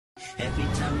Every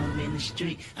time I'm in the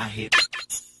street, I hear.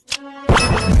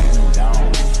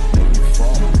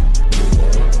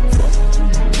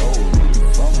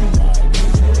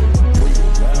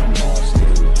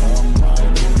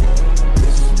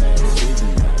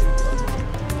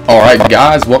 Alright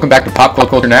guys, welcome back to Pop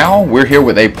Culture Now. We're here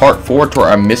with a part 4 to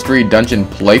our Mystery Dungeon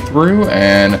playthrough,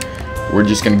 and we're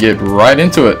just going to get right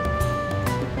into it.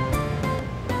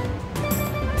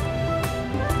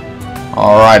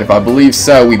 Alright, if I believe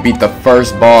so, we beat the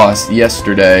first boss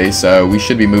yesterday, so we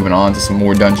should be moving on to some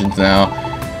more dungeons now.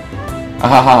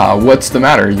 Ahaha, what's the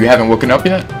matter? You haven't woken up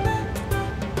yet?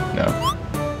 No.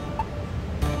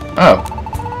 Oh.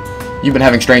 You've been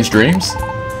having strange dreams?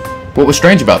 What was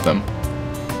strange about them?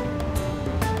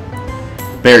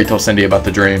 Barry told Cindy about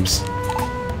the dreams.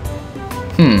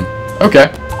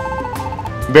 Okay.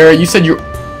 Barry, you said you're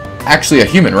actually a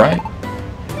human, right?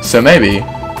 So maybe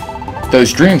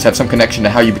those dreams have some connection to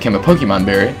how you became a Pokemon,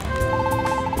 Barry.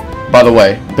 By the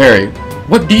way, Barry,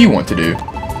 what do you want to do?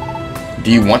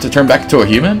 Do you want to turn back into a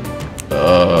human?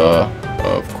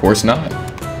 Of course not.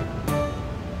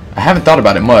 I haven't thought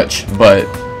about it much, but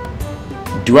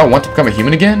do I want to become a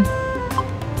human again?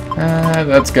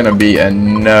 That's gonna be a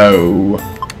no.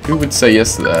 Who would say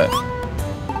yes to that?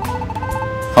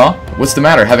 Huh? What's the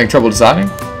matter? Having trouble deciding?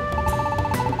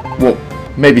 Well,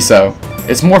 maybe so.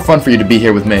 It's more fun for you to be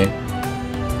here with me.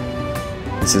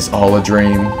 This is all a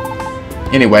dream.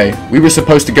 Anyway, we were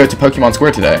supposed to go to Pokemon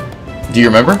Square today. Do you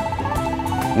remember?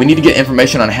 We need to get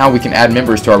information on how we can add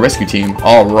members to our rescue team.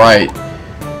 Alright.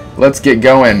 Let's get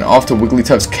going. Off to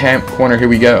Wigglytuff's Camp Corner. Here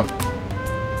we go.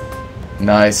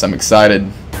 Nice. I'm excited.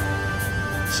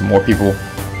 Some more people.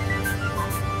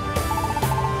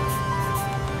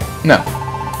 No.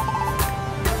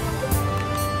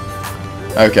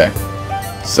 Okay.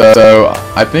 So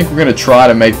I think we're gonna try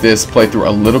to make this playthrough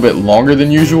a little bit longer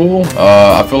than usual.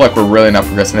 I feel like we're really not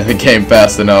progressing in the game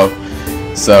fast enough.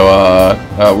 So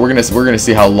we're gonna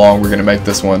see how long we're gonna make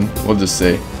this one. We'll just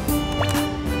see.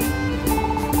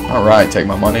 All right, take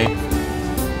my money.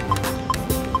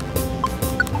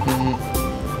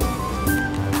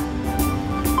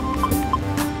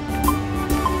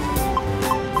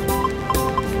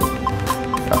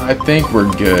 I think we're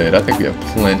good. I think we have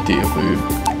plenty of food.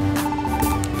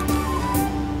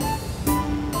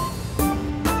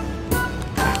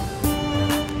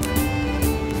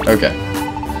 Okay.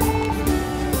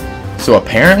 So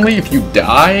apparently if you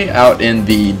die out in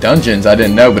the dungeons, I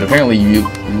didn't know, but apparently you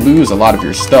lose a lot of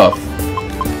your stuff.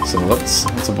 So let's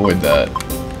avoid that.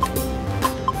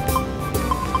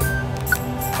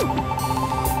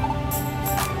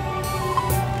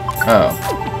 Oh.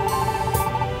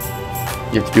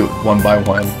 You have to do it one by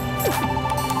one.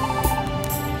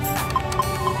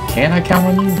 Can I count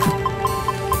on you?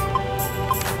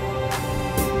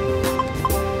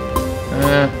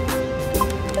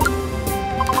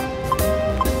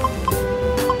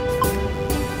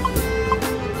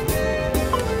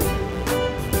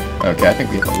 Okay, I think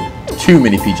we have too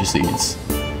many Peach Seeds.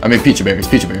 I mean, Peach Berries,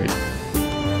 Peach Berries.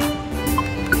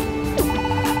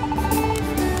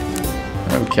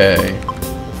 Okay.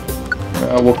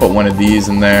 We'll put one of these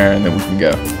in there, and then we can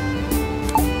go.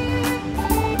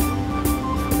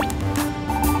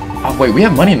 Oh, wait, we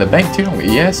have money in the bank, too, don't we?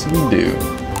 Yes, we do.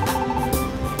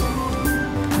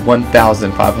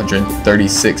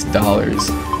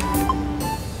 $1,536.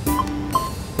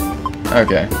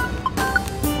 Okay.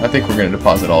 I think we're going to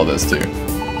deposit all this, too.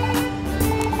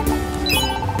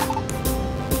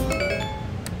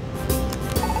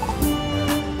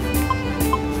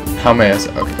 How many?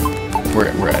 Okay. We're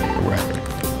out of here. We're out of here.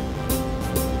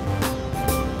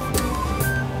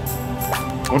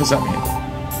 What does that mean?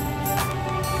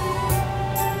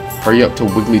 Hurry up to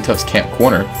Wigglytuff's Camp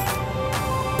Corner.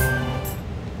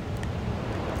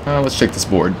 Let's check this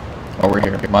board while we're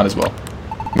here. Might as well.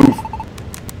 Move.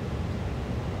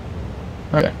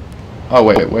 Okay. Oh,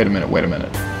 wait a minute.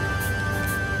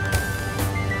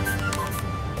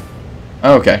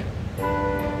 Okay.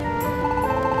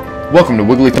 Welcome to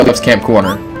Wigglytuff's Camp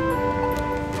Corner.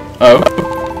 Oh?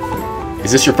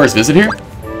 Is this your first visit here?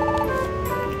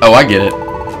 Oh, I get it.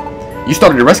 You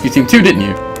started a rescue team too, didn't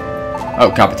you?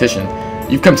 Oh, competition.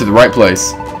 You've come to the right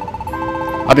place.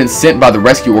 I've been sent by the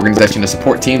rescue organization to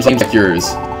support teams like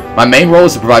yours. My main role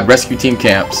is to provide rescue team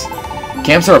camps.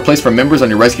 Camps are a place for members on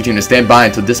your rescue team to stand by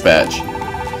until dispatch.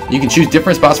 You can choose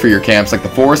different spots for your camps, like the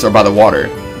forest or by the water.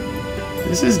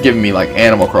 This is giving me like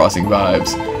Animal Crossing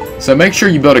vibes. So make sure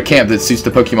you build a camp that suits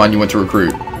the Pokemon you want to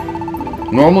recruit.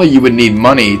 Normally you would need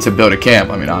money to build a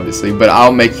camp, I mean obviously, but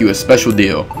I'll make you a special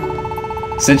deal.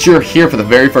 Since you're here for the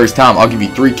very first time, I'll give you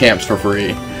 3 camps for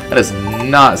free. That does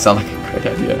not sound like a great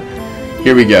idea.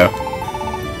 Here we go.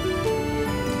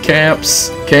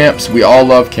 Camps. Camps. We all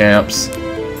love camps.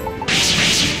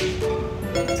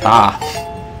 Ah.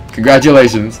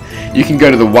 Congratulations. You can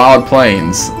go to the Wild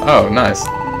Plains. Oh, nice.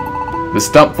 The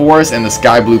Stump Forest and the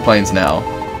Sky Blue Plains now.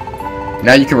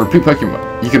 Now you can recruit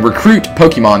Pokemon. You can recruit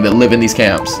Pokemon that live in these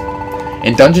camps.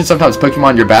 In dungeons, sometimes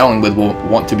Pokemon you're battling with will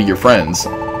want to be your friends.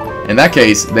 In that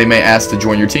case, they may ask to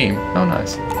join your team. Oh,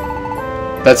 nice.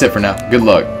 That's it for now. Good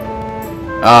luck.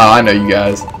 Ah, I know you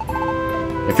guys.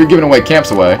 If you're giving away camps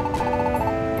away,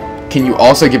 can you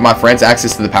also give my friends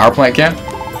access to the power plant camp?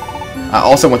 I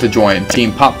also want to join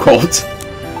Team Pop Cult.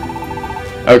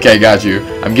 Okay, got you.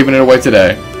 I'm giving it away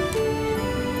today.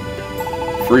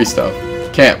 Free stuff.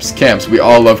 Camps, camps. We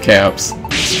all love camps.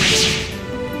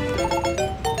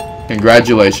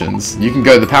 Congratulations. You can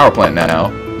go to the power plant now.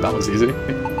 That was easy.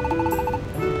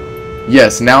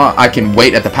 Yes, now I can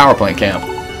wait at the power plant camp.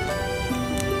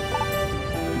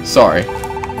 Sorry.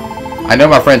 I know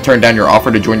my friend turned down your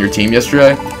offer to join your team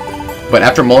yesterday, but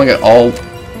after mulling it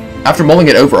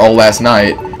over all last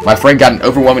night, my friend got an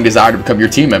overwhelming desire to become your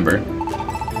team member.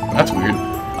 That's weird.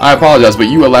 I apologize, but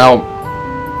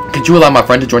could you allow my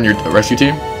friend to join your rescue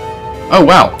team? Oh,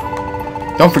 wow.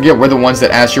 Don't forget, we're the ones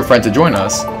that asked your friend to join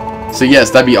us. So yes,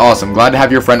 that'd be awesome. Glad to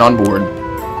have your friend on board.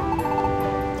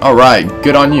 Alright,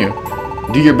 good on you.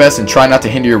 Do your best and try not to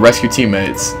hinder your rescue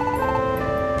teammates.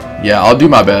 Yeah, I'll do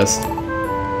my best.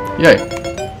 Yay.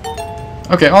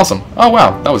 Okay, awesome. Oh,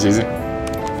 wow, that was easy.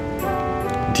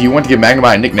 Do you want to give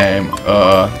Magnemite a nickname?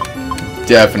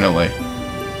 Definitely.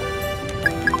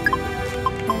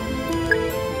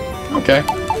 Okay.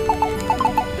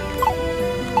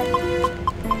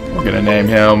 We're gonna name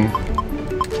him...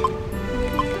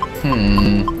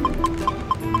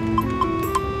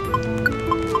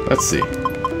 Let's see.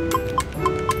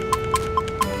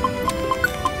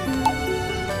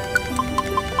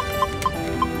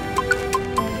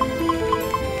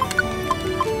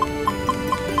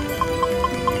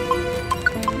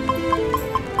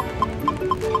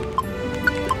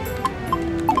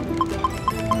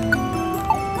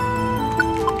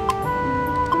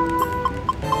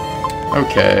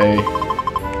 Okay.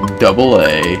 Double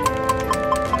A.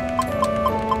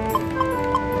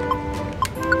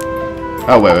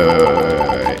 Oh,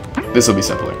 wait. This will be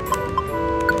simpler.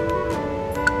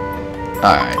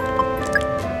 Alright.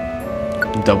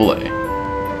 Double A.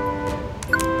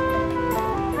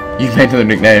 You made another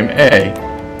nickname. A.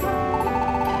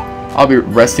 I'll be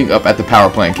resting up at the power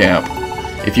plant camp.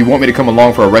 If you want me to come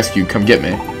along for a rescue, come get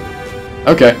me.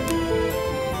 Okay.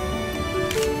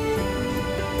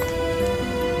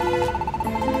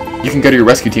 You can go to your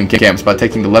rescue team camps by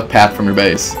taking the left path from your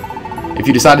base. If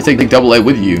you decide to take Double A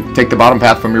with you, take the bottom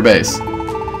path from your base.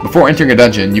 Before entering a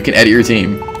dungeon, you can edit your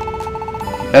team.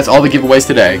 That's all the giveaways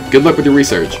today. Good luck with your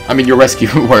research. I mean, your rescue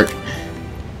work.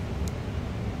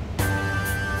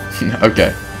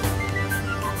 Okay.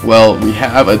 Well, we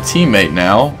have a teammate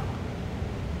now.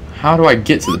 How do I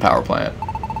get to the power plant?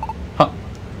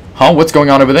 Huh? What's going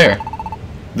on over there?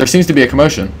 There seems to be a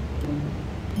commotion.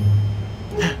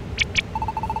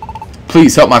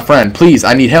 Please help my friend. Please,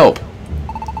 I need help.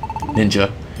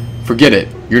 Ninja, forget it.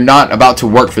 You're not about to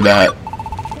work for that.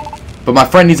 But my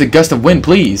friend needs a gust of wind,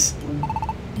 please.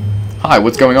 Hi,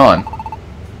 what's going on?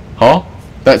 Huh?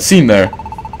 That scene there.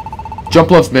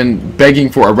 Jumpluff's been begging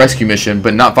for a rescue mission,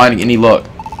 but not finding any luck.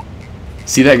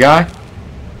 See that guy?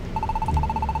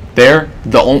 There?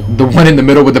 The one in the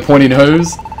middle with the pointing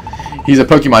hose? He's a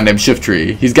Pokemon named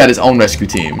Shiftry. He's got his own rescue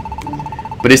team.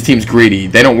 But his team's greedy.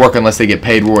 They don't work unless they get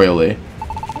paid royally.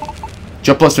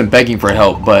 Jumpluff's been begging for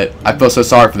help, but I feel so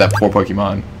sorry for that poor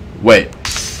Pokemon. Wait.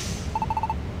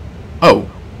 Oh,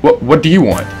 what do you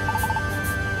want?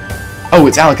 Oh,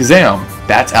 it's Alakazam.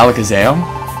 That's Alakazam?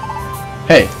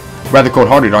 Hey, rather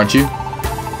cold-hearted, aren't you?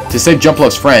 To save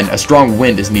Jumpluff's friend, a strong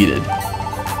wind is needed.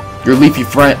 Your leafy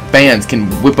fans can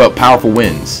whip up powerful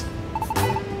winds.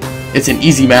 It's an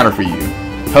easy matter for you.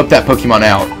 Help that Pokemon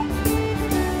out.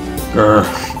 Grr.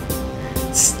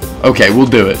 Okay, we'll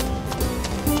do it.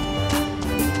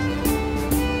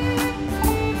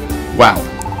 Wow.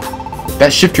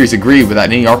 That Shiftry's agreed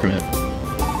without any argument.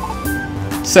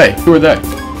 Say, who are they?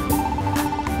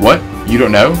 What? You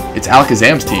don't know? It's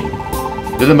Alakazam's team.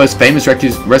 They're the most famous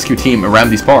rescue team around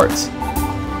these parts.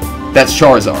 That's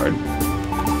Charizard.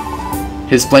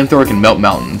 His flamethrower can melt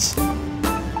mountains.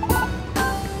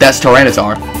 That's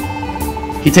Tyranitar.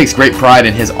 He takes great pride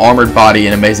in his armored body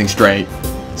and amazing strength.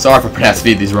 Sorry if I pronounced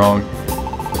any of these wrong.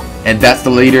 And that's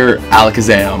the leader,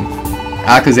 Alakazam.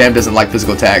 Alakazam doesn't like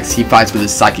physical attacks. He fights with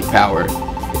his psychic power.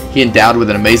 He endowed with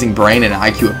an amazing brain and an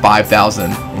IQ of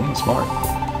 5,000. Smart.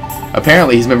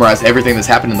 Apparently, he's memorized everything that's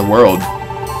happened in the world.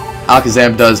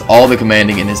 Alakazam does all the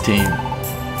commanding in his team.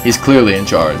 He's clearly in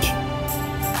charge.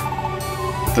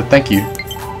 So thank you.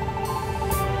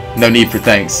 No need for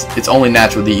thanks. It's only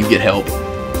natural that you get help.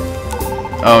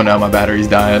 Oh no, my battery's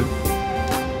dying.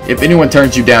 If anyone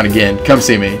turns you down again, come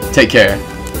see me. Take care.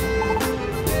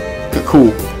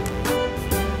 Cool.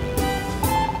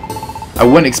 I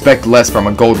wouldn't expect less from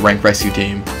a gold rank rescue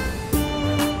team.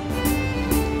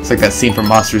 It's like that scene from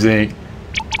Monsters Inc.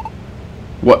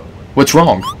 What's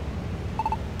wrong?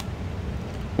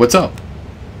 What's up?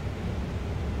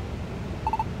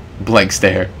 Blank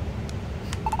stare.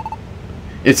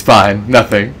 It's fine,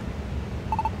 nothing.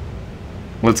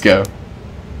 Let's go.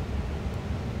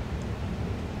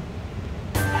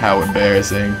 How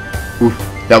embarrassing. Oof,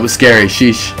 that was scary,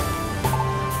 sheesh.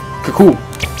 Cool.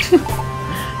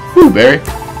 Woo, Barry.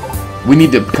 We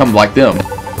need to become like them.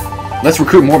 Let's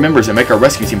recruit more members and make our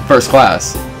rescue team first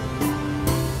class.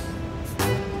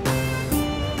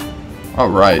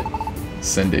 Alright,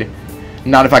 Cindy.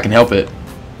 Not if I can help it.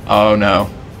 Oh no.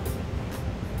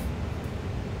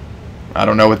 I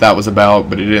don't know what that was about,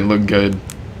 but it didn't look good.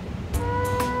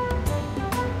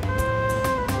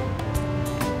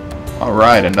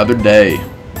 Alright, another day.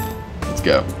 Let's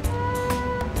go.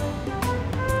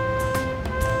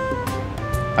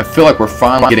 I feel like we're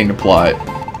finally getting to plot.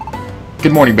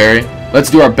 Good morning, Barry. Let's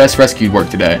do our best rescue work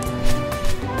today.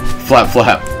 Flap,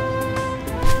 flap.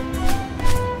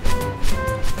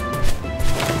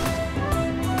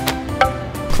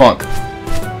 Clunk.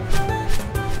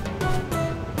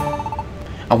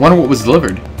 I wonder what was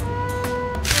delivered.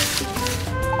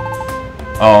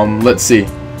 Let's see.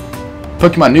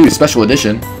 Pokemon News Special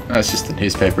Edition. That's just the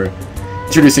newspaper.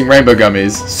 Introducing Rainbow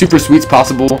Gummies. Super sweets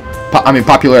popular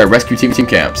at rescue team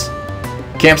camps.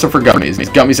 Camps are for gummies.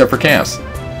 Gummies are for camps.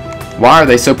 Why are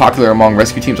they so popular among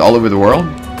rescue teams all over the world?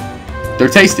 They're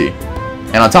tasty.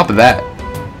 And on top of that,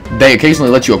 they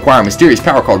occasionally let you acquire a mysterious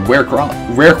power called rare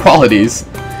qualities.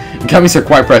 Gummies are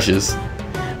quite precious.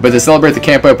 But to celebrate the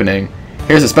camp opening,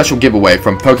 here's a special giveaway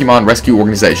from Pokemon Rescue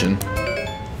Organization.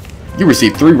 You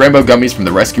received 3 Rainbow Gummies from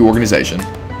the Rescue Organization.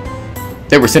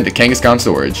 They were sent to Kangaskhan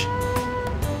storage.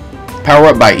 Power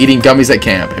up by eating gummies at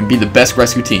camp and be the best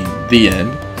rescue team. The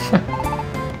end.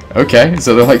 Okay,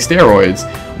 so they're like steroids.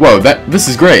 Whoa, this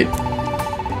is great.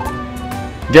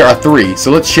 There are 3,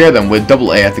 so let's share them with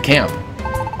AA at the camp.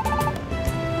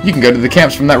 You can go to the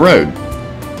camps from that road.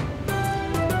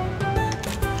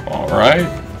 Alright.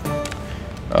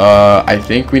 I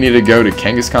think we need to go to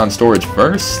Kangaskhan storage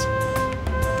first.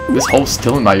 This hole's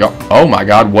still in my yard. Oh my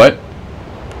god, what?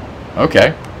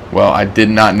 Okay. Well, I did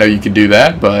not know you could do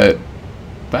that, but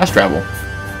fast travel.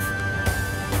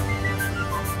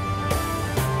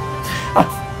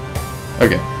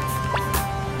 Okay.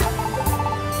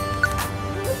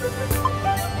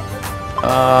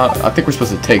 I think we're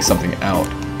supposed to take something out.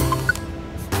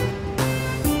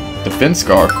 Defense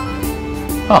scar.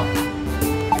 Huh.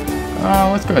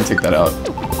 Let's go ahead and take that out.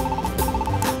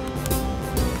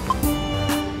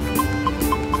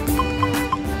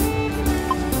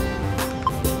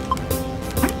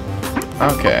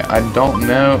 Okay, I don't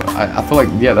know. I feel like,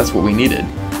 yeah, that's what we needed.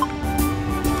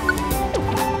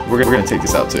 We're gonna take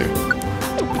this out too.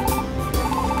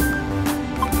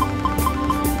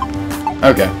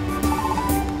 Okay.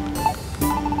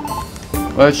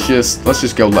 Let's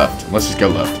just go left. Let's just go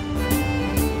left.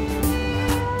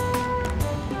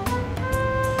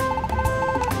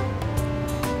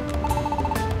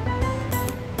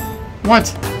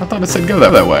 What? I thought it said go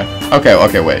that way. Okay,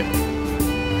 okay, wait.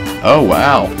 Oh,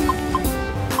 wow.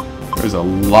 There's a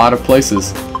lot of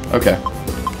places. Okay.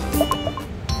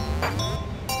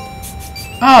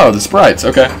 Oh, the sprites.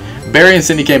 Okay. Barry and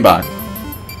Cindy came by.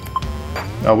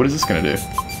 Oh, what is this gonna do?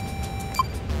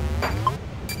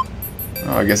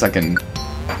 Oh, I guess I can...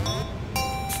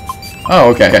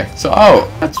 Oh, okay. So,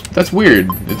 oh, that's weird.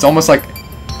 It's almost like...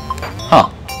 Huh.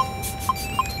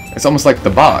 It's almost like the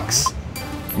box.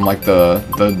 From like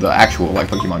the actual like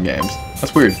Pokemon games.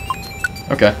 That's weird.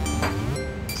 Okay.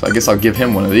 So I guess I'll give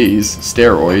him one of these.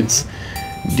 Steroids.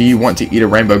 Do you want to eat a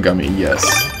rainbow gummy? Yes.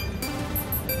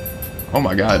 Oh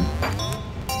my god.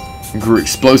 Grew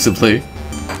explosively.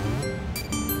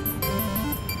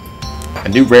 A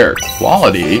new rare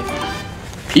quality.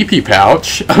 PP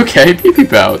pouch. Okay, PP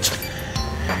pouch.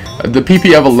 The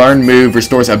PP of a learned move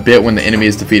restores a bit when the enemy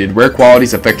is defeated. Rare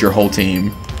qualities affect your whole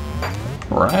team.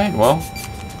 Right, well,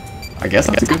 I guess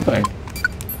that's a good thing.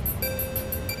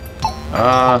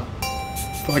 I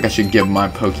feel like I should give my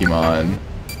Pokemon...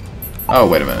 Oh,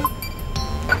 wait a minute.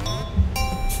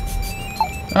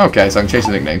 Okay, so I can change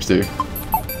the nicknames too.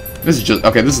 This is just...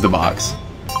 Okay, this is the box.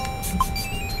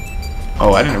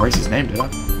 Oh, I didn't erase his name, did I?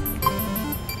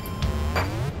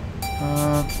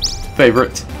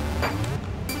 Favorite.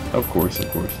 Of course,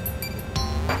 of course.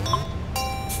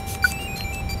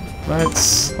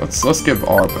 Let's give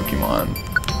our Pokemon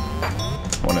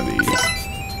one of these.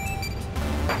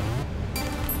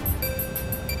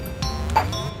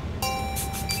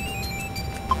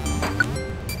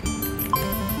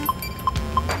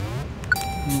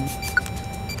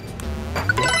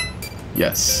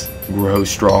 Yes, grow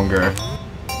stronger.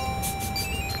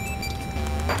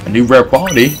 A new rare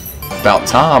quality. About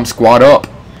time, squad up.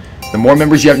 The more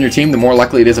members you have in your team, the more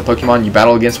likely it is a Pokemon you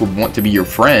battle against will want to be your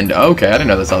friend. Okay, I didn't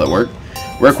know that's how that worked.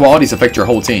 Rare qualities affect your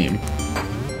whole team.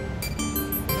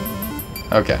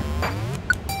 Okay.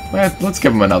 Well, let's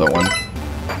give him another one.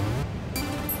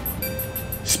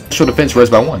 Special defense rose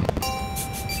by 1.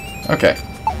 Okay.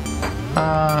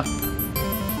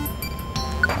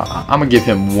 I'm gonna give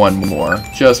him one more.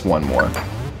 Just one more.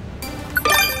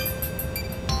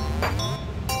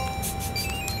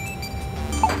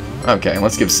 Okay,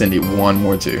 let's give Cindy one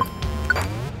more too.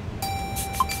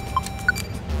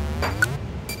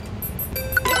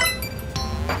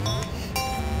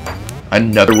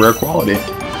 Another rare quality.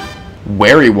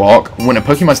 Wary Walk. When a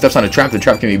Pokemon steps on a trap, the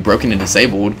trap can be broken and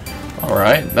disabled.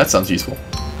 Alright, that sounds useful.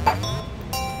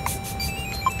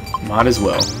 Might as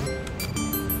well.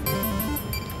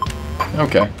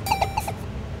 Okay.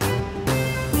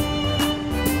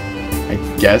 I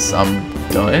guess I'm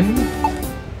done?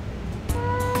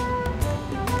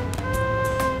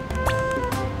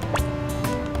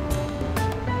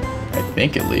 I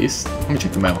think at least. Let me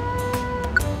check them out.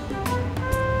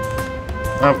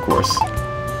 Of course.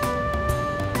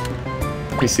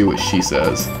 Let me see what she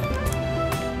says.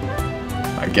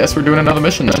 I guess we're doing another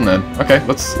mission then. Okay,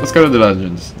 let's go to the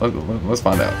dungeons. Let's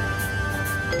find out.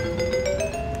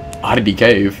 Oddity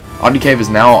Cave. Oddity Cave is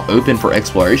now open for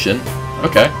exploration.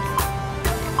 Okay.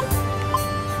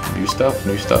 New stuff,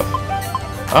 new stuff.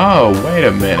 Oh, wait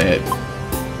a minute.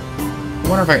 I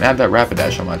wonder if I can add that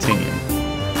Rapidash on my team.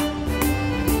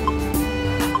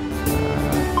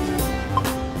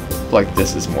 I feel like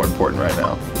this is more important right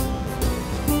now.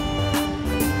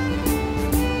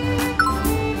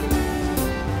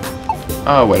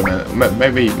 Oh, wait a minute.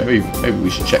 Maybe we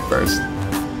should check first.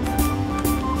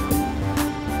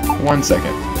 1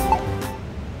 second.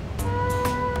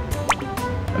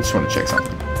 I just want to check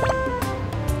something.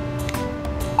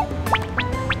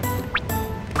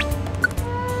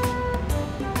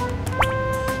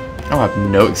 Oh, I have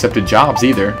no accepted jobs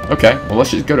either. Okay, well let's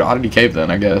just go to Oddity Cave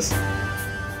then, I guess.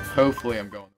 Hopefully I'm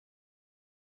going.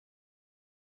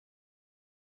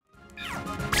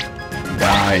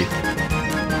 Die.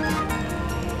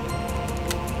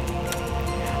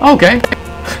 Okay.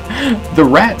 The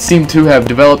rats seem to have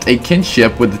developed a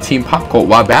kinship with the Team Pop Cult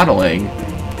while battling.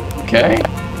 Okay.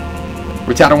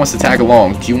 Rattata wants to tag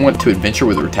along. Do you want to adventure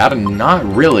with Rattata? Not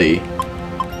really.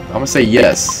 I'm gonna say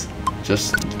yes.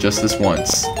 Just this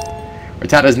once.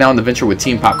 Rattata is now in the adventure with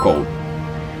Team Pop Cult.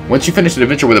 Once you finish an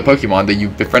adventure with a Pokemon that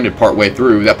you've befriended partway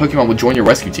through, that Pokemon will join your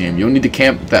rescue team. You'll need to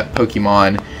camp that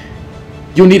Pokemon.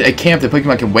 You'll need a camp that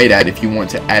Pokemon can wait at if you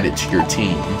want to add it to your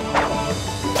team.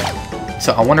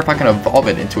 So I wonder if I can evolve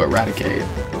it into Eradicate.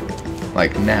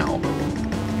 Like now.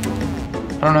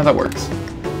 I don't know how that works.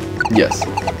 Yes.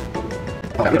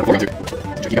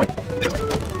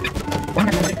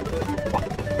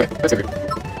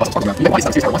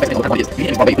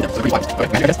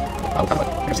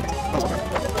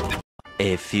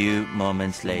 A few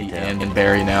moments later. And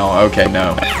Barry now. Okay,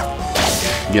 no.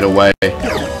 Get away.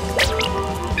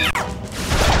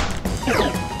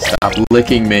 Stop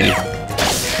licking me.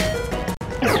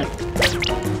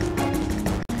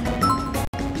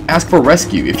 Ask for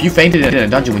rescue. If you fainted in a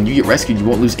dungeon, when you get rescued, you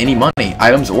won't lose any money,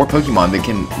 items, or Pokemon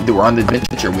that were on the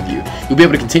adventure with you. You'll be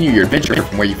able to continue your adventure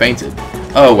from where you fainted.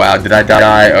 Oh wow, did I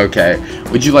die? Okay.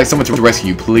 Would you like someone to rescue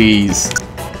you, please?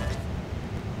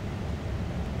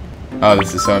 Oh,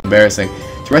 this is so embarrassing.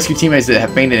 To rescue teammates that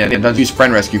have fainted in a dungeon, use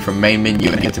friend rescue from main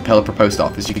menu and head to Pelipper Post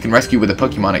Office. You can rescue with a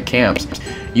Pokemon at camps.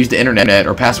 Use the internet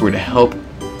or password to help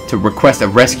to request a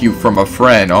rescue from a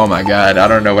friend. Oh my god, I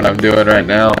don't know what I'm doing right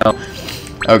now.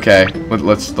 Okay,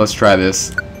 let's try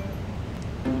this.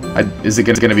 Is it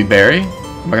gonna be Barry?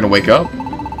 Am I gonna wake up?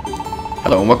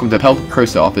 Hello and welcome to Pelipper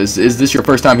Post Office. Is this your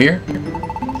first time here?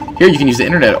 Here you can use the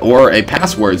internet or a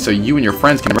password so you and your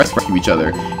friends can rescue each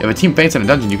other. If a team faints in a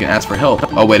dungeon, you can ask for help.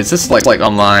 Oh wait, is this like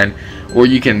online? Or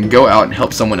you can go out and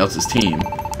help someone else's team.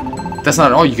 That's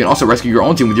not all. You can also rescue your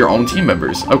own team with your own team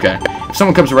members. Okay. If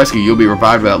someone comes to rescue you, you'll be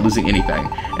revived without losing anything.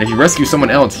 And if you rescue someone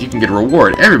else, you can get a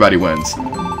reward. Everybody wins.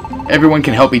 Everyone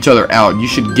can help each other out. You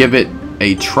should give it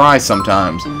a try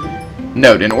sometimes.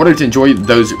 Note, in order to enjoy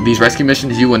these rescue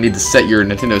missions, you will need to set your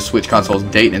Nintendo Switch console's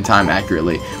date and time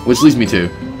accurately. Which leads me to...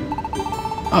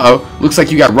 Uh-oh, looks like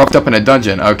you got roughed up in a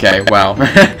dungeon. Okay, wow.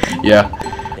 Yeah.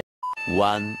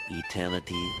 One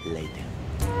eternity later.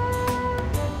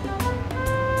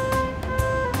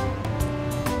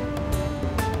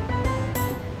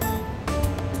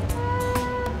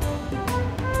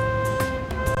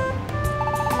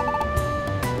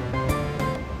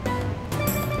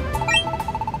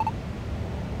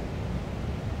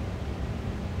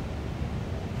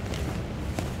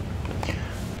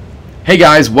 Hey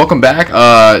guys, welcome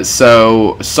back.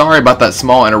 So sorry about that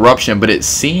small interruption, but it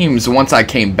seems once I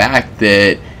came back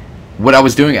that what I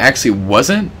was doing actually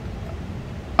wasn't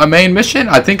a main mission.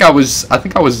 I think I was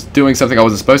doing something I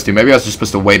wasn't supposed to. Maybe I was just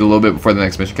supposed to wait a little bit before the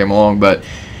next mission came along, but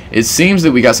it seems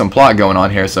that we got some plot going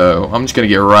on here, so I'm just gonna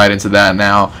get right into that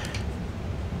now.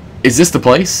 Is this the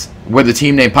place where the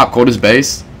team named Pop Gold is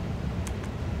based?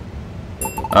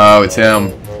 Oh, it's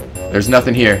him. There's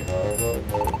nothing here.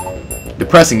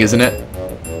 Depressing, isn't it?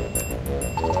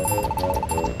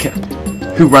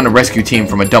 Who run a rescue team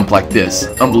from a dump like this?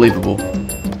 Unbelievable.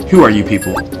 Who are you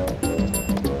people?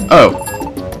 Oh.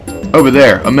 Over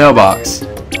there, a mailbox.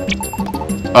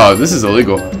 Oh, this is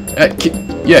illegal.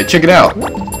 Yeah, check it out.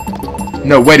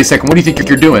 No, wait a second. What do you think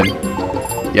you're doing?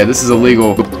 Yeah, this is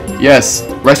illegal. Yes,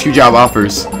 rescue job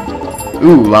offers.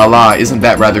 Ooh, la la, isn't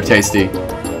that rather tasty?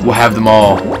 We'll have them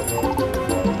all.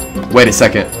 Wait a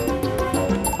second.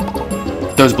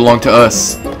 Those belong to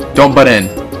us. Don't butt in.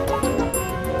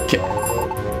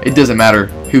 It doesn't matter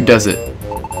who does it.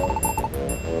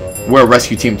 We're a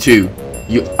rescue team too.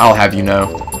 I'll have you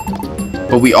know.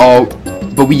 But we all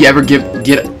ever get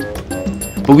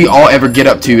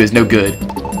up to is no good.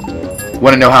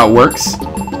 Want to know how it works?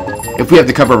 If we have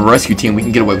the cover of a rescue team, we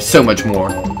can get away with so much more.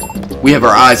 We have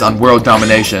our eyes on world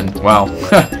domination. Wow.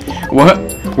 What?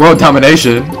 World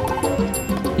domination?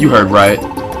 You heard right.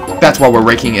 That's why we're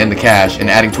raking in the cash and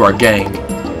adding to our gang.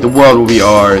 The world will be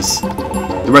ours.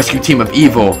 The rescue team of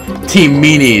evil, Team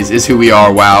Meanies, is who we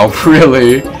are. Wow,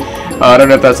 really? I don't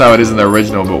know if that's how it is in the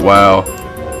original, but wow.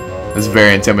 That's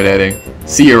very intimidating.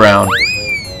 See you around.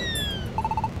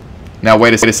 Now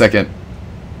wait a second.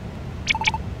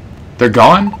 They're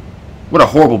gone? What a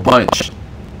horrible bunch.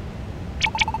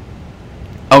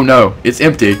 Oh no, it's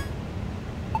empty.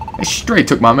 They straight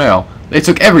took my mail. They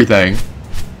took everything.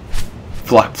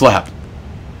 Flap, flap.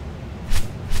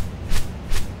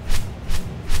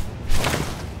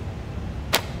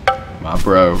 My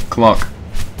bro, Clunk.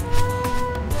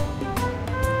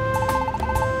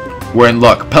 We're in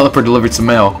luck. Pelipper delivered some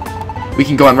mail. We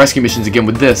can go on rescue missions again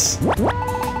with this.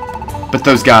 But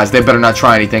those guys, they better not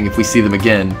try anything if we see them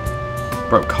again.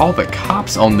 Bro, call the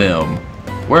cops on them.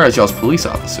 Where are y'all's police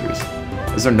officers?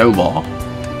 Is there no law?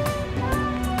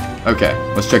 Okay,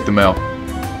 let's check the mail.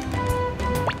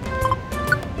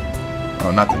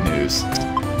 Oh, not the news.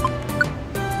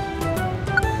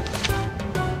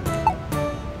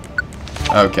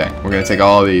 Okay, we're gonna take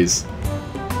all of these.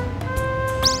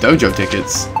 Dojo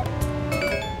tickets.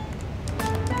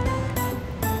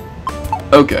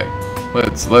 Okay,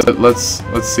 let's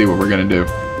see what we're gonna do.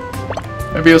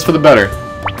 Maybe it's for the better.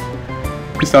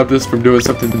 We stop this from doing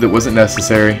something that wasn't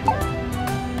necessary.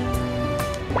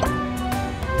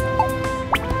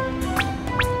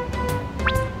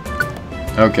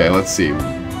 Okay, let's see.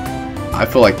 I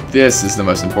feel like this is the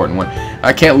most important one.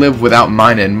 I can't live without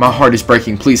mining. My heart is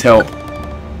breaking. Please help.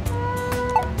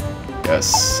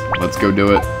 Yes, let's go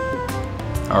do it.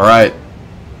 Alright.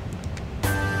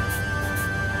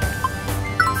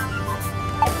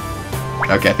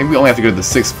 Okay, I think we only have to go to the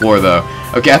 6th floor though.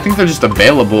 Okay, I think they're just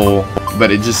available, but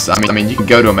it just, I mean, you can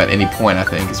go to them at any point, I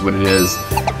think, is what it is.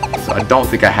 So I don't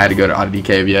think I had to go to Oddity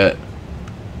Cave yet.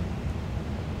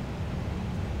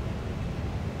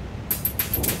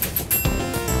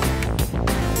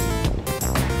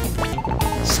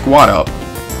 Squad up.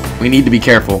 We need to be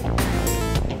careful.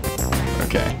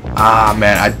 Okay. Ah,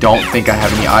 man, I don't think I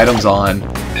have any items on.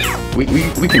 We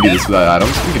can do this without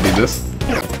items. We can do this.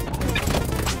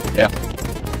 Yeah.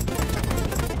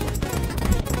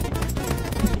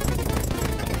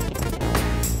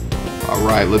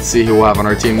 Alright, let's see who we'll have on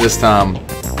our team this time.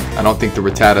 I don't think the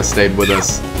Rattata stayed with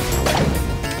us.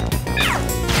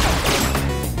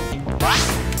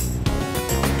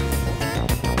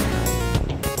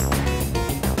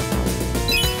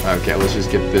 Okay, let's just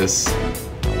get this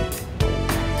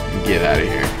and get out of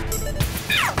here.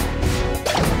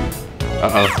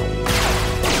 Uh-oh.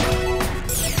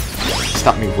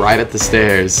 Stop me right at the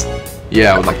stairs.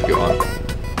 Yeah, I would like to go on.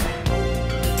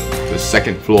 To the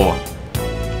 2nd floor.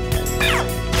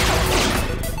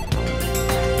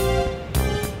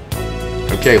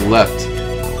 Okay, left.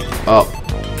 Up.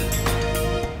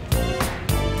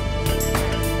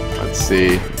 Let's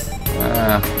see.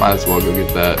 Might as well go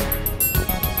get that.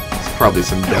 It's probably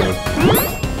some dough.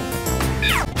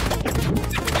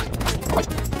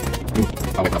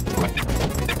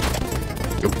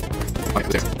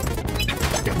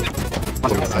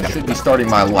 I should be starting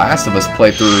my Last of Us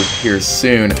playthrough here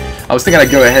soon. I was thinking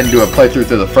I'd go ahead and do a playthrough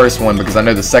through the first one because I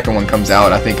know the second one comes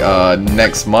out, I think,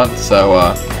 next month. So,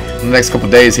 in the next couple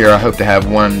days here, I hope to have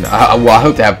one. Well, I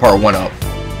hope to have part 1 up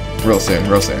real soon,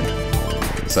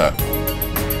 So,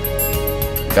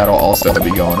 that'll also be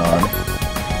going on.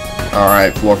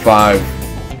 Alright, floor 5.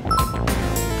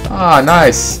 Ah,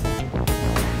 nice.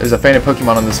 There's a fainted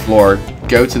Pokemon on this floor.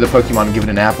 Go to the Pokemon and give it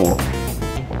an apple.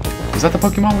 Was that the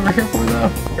Pokemon we were here for, though?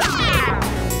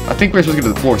 I think we're supposed to go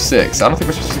to the floor 6. I don't think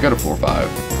we're supposed to go to floor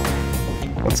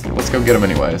 5. Let's go get him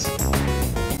anyways.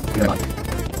 Come on.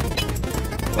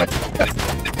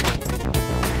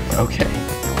 Okay.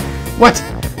 What?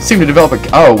 Seem to develop a...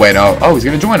 Oh, wait, no. Oh, he's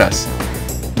gonna join us.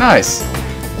 Nice.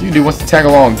 Geodude wants to tag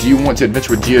along. Do you want to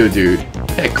adventure with Geodude?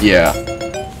 Heck yeah.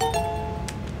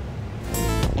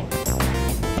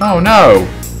 Oh, no.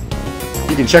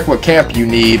 You can check what camp you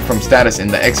need from status in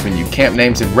the X menu. Camp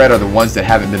names in red are the ones that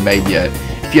haven't been made yet.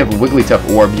 If you have a Wigglytuff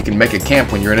orb, you can make a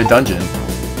camp when you're in a dungeon.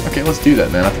 Okay, let's do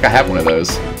that, man. I think I have one of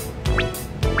those.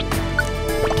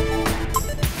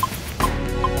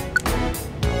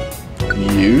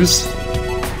 Use.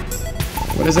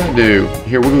 What does that do? You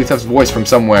hear Wigglytuff's voice from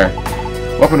somewhere.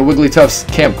 Welcome to Wigglytuff's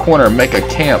Camp Corner. Make a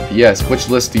camp. Yes. Which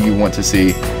list do you want to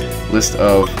see? List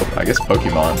of, I guess,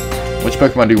 Pokemon. Which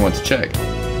Pokemon do you want to check?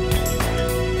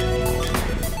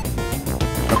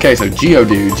 Okay, so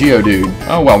Geodude.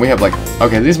 Oh, wow, we have, like...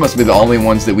 Okay, these must be the only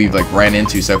ones that we've, like, ran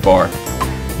into so far.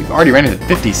 We've already ran into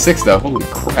 56, though. Holy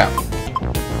crap.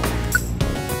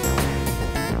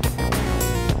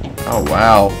 Oh,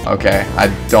 wow. Okay, I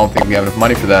don't think we have enough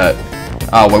money for that.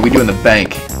 Oh, what we do in the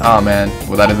bank. Oh, man.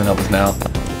 Well, that doesn't help us now.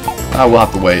 Oh, we'll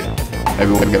have to wait.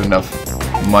 Maybe we'll get enough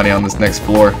money on this next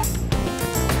floor.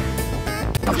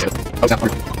 Oh, shit. Oh, it's not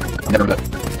free. Never remember that.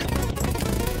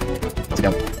 Sit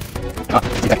down.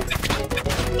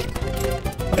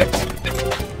 Okay.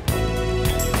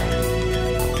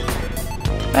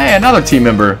 Hey, another team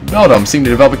member. Beldum seemed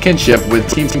to develop a kinship with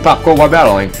Team Popcore while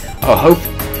battling. Oh, Hope.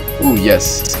 Ooh,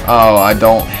 yes. Oh, I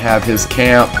don't have his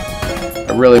camp.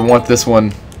 I really want this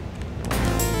one.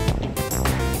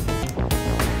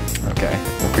 Okay,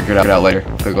 we'll figure it out later.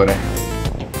 We'll go there.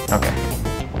 Okay.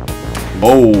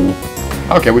 Whoa.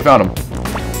 Okay, we found him.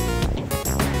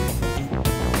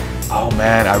 Oh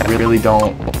man, I really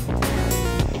don't.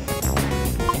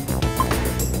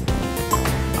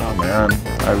 Oh man,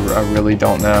 I really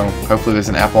don't know. Hopefully there's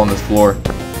an apple on this floor.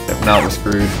 If not, we're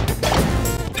screwed.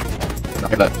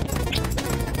 Look at that.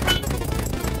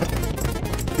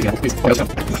 Yeah, please. Come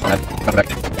back.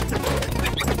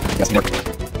 Yes, more.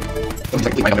 Don't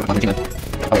take my number 1.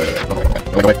 Oh,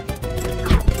 wait.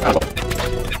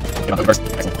 Get on the first.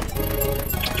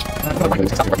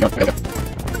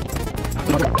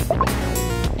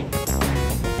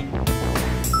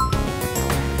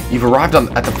 You've arrived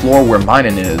at the floor where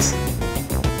Minun is.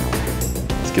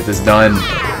 Let's get this done.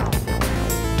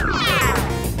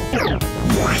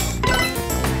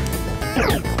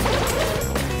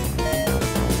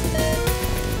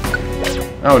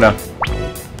 Oh no.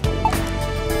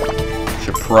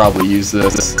 Should probably use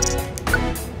this.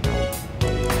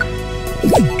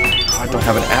 Oh, I don't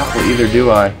have an apple either, do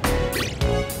I?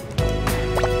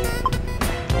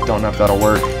 Don't know if that'll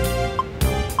work.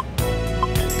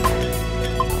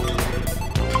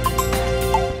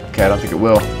 Okay, I don't think it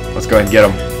will. Let's go ahead and get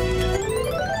them.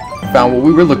 Found what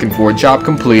we were looking for. Job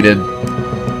completed.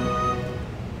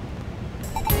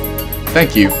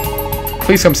 Thank you.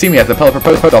 Please come see me at the Pelipper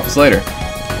Post Office later.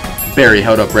 Barry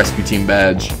held up rescue team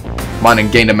badge. Minun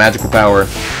gained a magical power.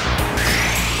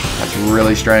 That's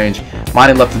really strange.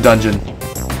 Minun left the dungeon.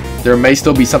 There may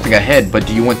still be something ahead, but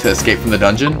do you want to escape from the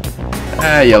dungeon?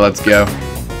 Yeah, let's go.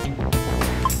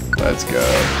 Let's go.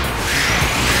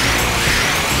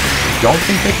 Don't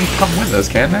think they can come with us,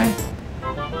 can they?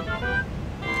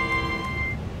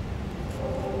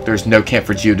 There's no camp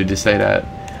for Geodude to say that.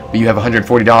 But you have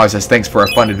 $140 as thanks for a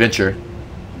fun adventure.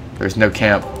 There's no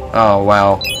camp. Oh,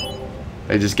 wow.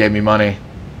 They just gave me money.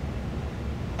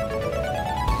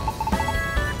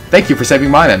 Thank you for saving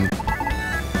Minun.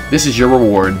 This is your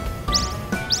reward.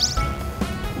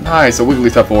 Nice, a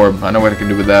Wigglytuff orb. I know what I can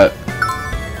do with that.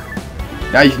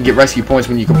 Now you can get rescue points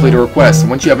when you complete a request.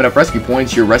 Once you have enough rescue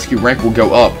points, your rescue rank will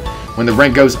go up. When the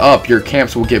rank goes up, your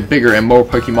camps will get bigger and more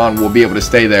Pokemon will be able to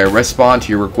stay there. Respond to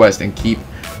your request and keep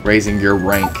raising your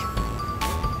rank.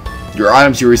 Your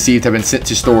items you received have been sent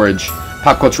to storage.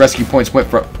 Popquelch rescue points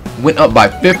went up by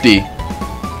 50.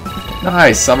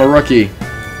 Nice, I'm a rookie.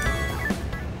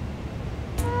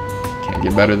 Can't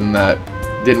get better than that.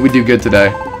 Didn't we do good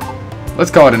today? Let's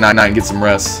call it a night-night and get some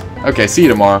rest. Okay, see you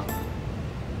tomorrow.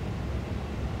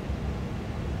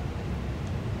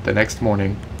 The next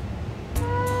morning.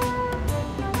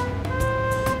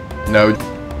 No.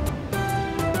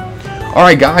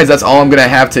 Alright guys, that's all I'm going to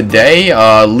have today.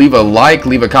 Leave a like,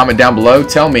 leave a comment down below.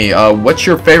 Tell me, what's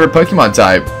your favorite Pokemon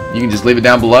type? You can just leave it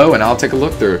down below and I'll take a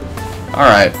look through.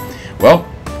 Alright, well,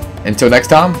 until next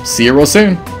time, see you real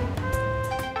soon.